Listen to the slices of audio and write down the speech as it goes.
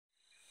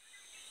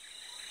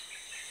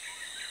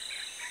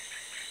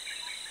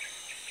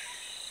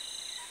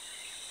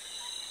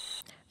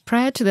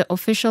Prior to the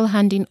official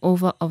handing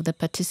over of the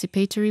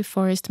Participatory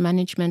Forest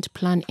Management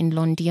Plan in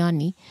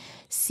Londiani,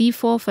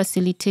 CIFOR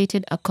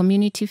facilitated a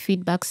community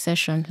feedback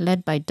session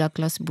led by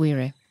Douglas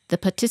Bwire. The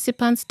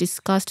participants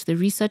discussed the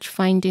research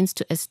findings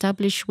to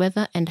establish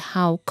whether and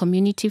how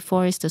community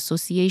forest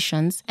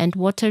associations and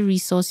water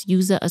resource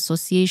user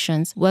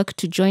associations work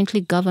to jointly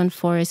govern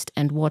forest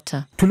and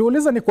water.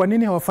 Tuliuliza ni kwa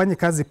nini hawafanyi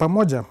kazi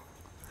pamoja.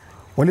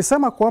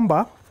 Walisema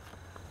kwamba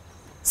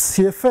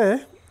CFA,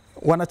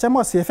 wanachama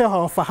wa CFA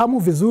hawafahamu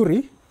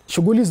vizuri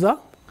shughuli za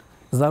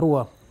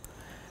RUA.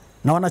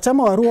 Na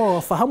wanachama wa RUA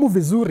hawafahamu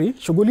vizuri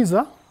shughuli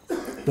za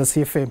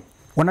CFA.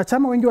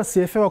 Wanachama wengi wa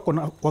CFA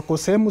wako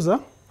sehemu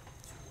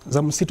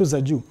za msitu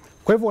za juu.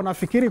 Kwa hivyo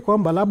wanafikiri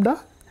kwamba labda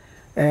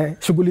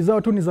shughuli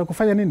zao tu ni za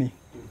kufanya nini?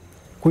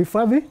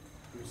 Kuhifadhi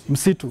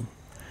msitu.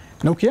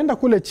 Na ukienda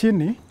kule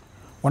chini,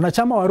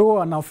 wanachama wa RUA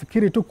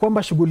wanafikiri tu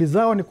kwamba shughuli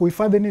zao ni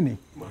kuhifadhi nini?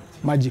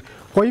 Maji.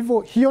 Kwa hivyo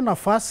hiyo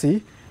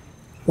nafasi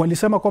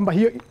walisema kwamba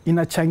hiyo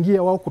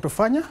inachangia wao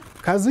kutofanya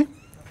kazi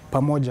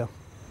pamoja.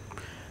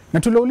 Na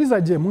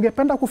tuliuliza, je,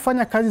 mngependa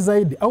kufanya kazi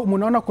zaidi au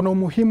mnaona kuna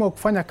umuhimu wa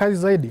kufanya kazi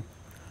zaidi?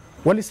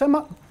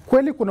 Walisema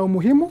kweli kuna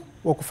umuhimu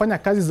wa kufanya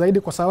kazi zaidi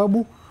kwa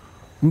sababu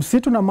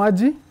msitu na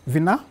maji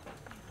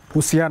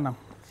vinahusiana.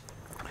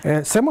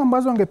 Sehemu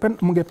ambazo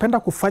mngependa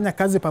kufanya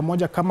kazi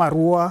pamoja kama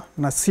RUA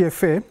na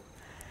CFA,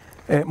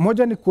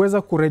 moja ni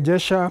kuweza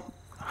kurejesha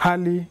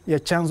hali ya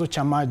chanzo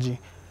cha maji.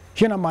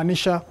 Hiyo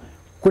inamaanisha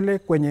kule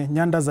kwenye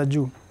nyanda za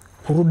juu,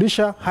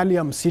 kurudisha hali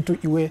ya msitu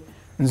iwe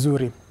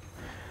nzuri.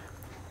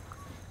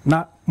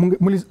 Na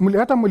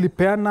hata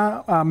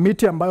mlipeana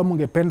miti ambayo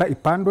mngependa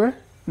ipandwe,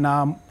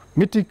 na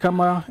miti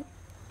kama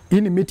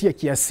hii ni miti ya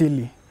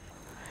kiasili.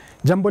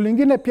 Jambo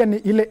lingine pia ni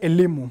ile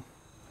elimu.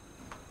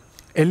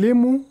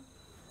 Elimu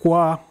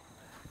kwa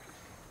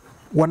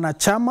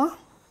wanachama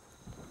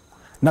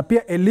na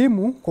pia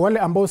elimu kwa wale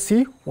ambao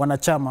si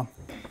wanachama.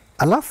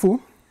 Alafu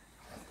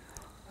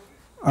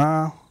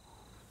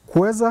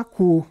kuweza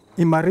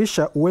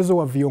kuimarisha uwezo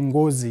wa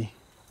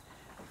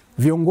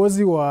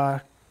viongozi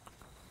wa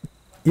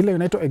ile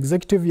inaitwa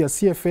executive ya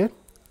CFA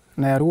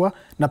na ya RUA,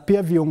 na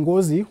pia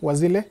viongozi wa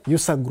zile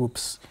user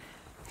groups.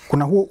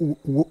 Kuna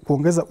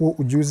kuongeza huo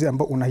ujuzi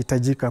ambao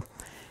unahitajika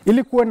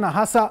ili kuwe na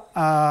hasa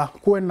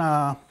kuwe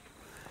na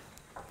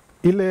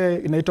ile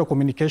inaitwa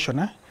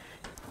communication.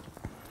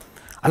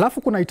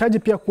 Alafu kuna hitaji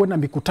pia kuwe na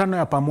mikutano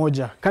ya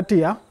pamoja kati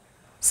ya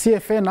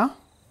CFA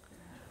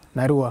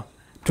na RUA.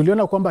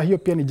 Tuliona kwamba hiyo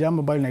pia ni jambo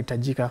ambalo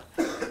linahitajika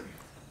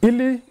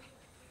ili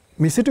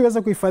misitu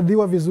iweze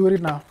kuhifadhiwa vizuri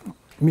na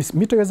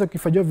mito iweze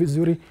kuhifadhiwa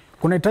vizuri.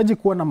 Kuna hitaji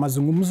kuwa na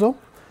mazungumzo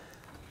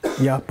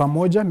ya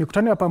pamoja,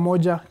 mikutano ya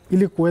pamoja,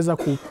 ili kuweza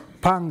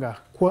kupanga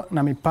kuwa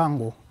na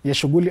mipango ya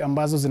shughuli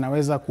ambazo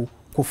zinaweza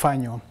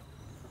kufanywa.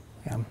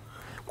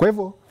 Kwa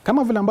hivyo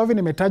kama vile ambavyo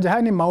nimetaja,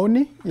 haya ni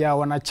maoni ya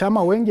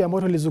wanachama wengi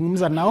ambao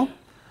tulizungumza nao.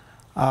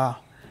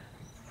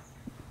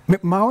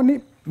 Maoni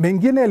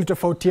mengine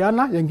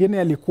yalitofautiana, yengine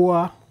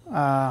yalikuwa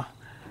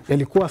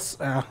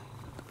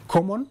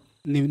common.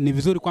 Ni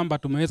vizuri kwamba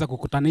tumeweza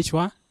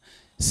kukutanishwa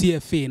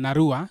CFA na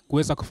RUA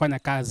kuweza kufanya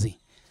kazi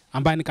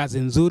ambayo ni kazi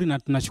nzuri, na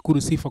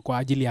tunashukuru CIFOR kwa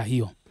ajili ya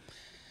hiyo.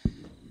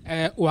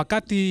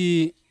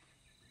 Wakati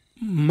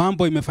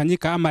mambo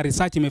imefanyika ama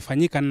research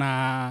imefanyika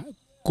na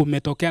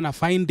kumetokea na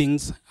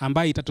findings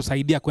ambayo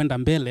itatusaidia kwenda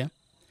mbele,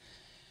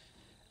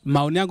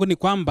 maoni yangu ni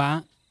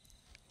kwamba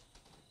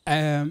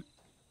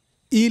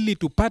ili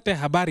tupate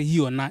habari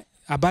hiyo na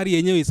habari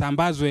yenyewe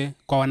isambazwe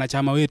kwa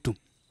wanachama wetu,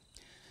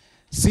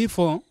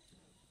 CIFOR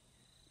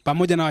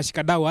pamoja na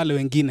washikadau wale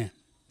wengine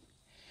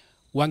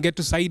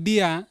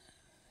wangetusaidia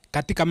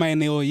katika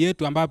maeneo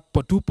yetu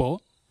ambapo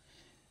tupo,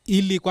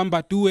 ili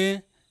kwamba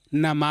tuwe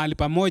na mahali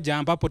pamoja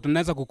ambapo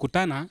tunaweza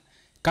kukutana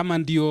kama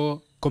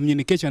ndio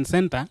communication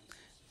center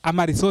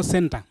ama resource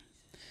center,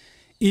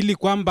 ili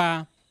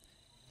kwamba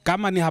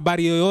kama ni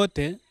habari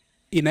yoyote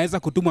inaweza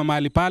kutumwa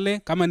mahali pale,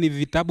 kama ni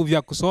vitabu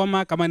vya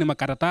kusoma, kama ni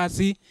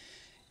makaratasi,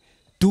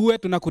 tuwe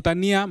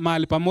tunakutania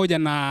mahali pamoja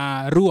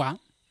na RUA,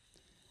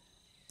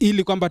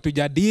 ili kwamba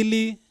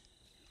tujadili,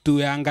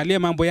 tuangalie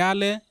mambo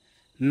yale,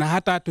 na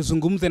hata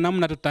tuzungumze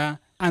namna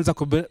tutaanza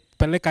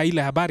kupeleka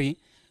ile habari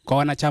kwa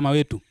wanachama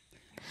wetu.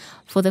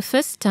 For the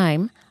first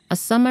time, a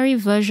summary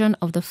version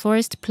of the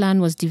forest plan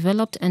was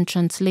developed and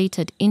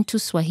translated into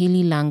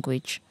Swahili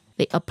language.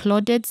 They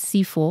applauded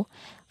CIFOR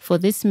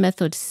for this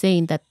method,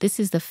 saying that this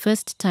is the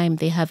first time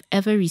they have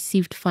ever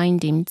received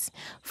findings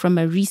from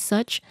a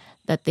research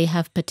that they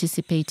have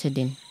participated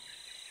in.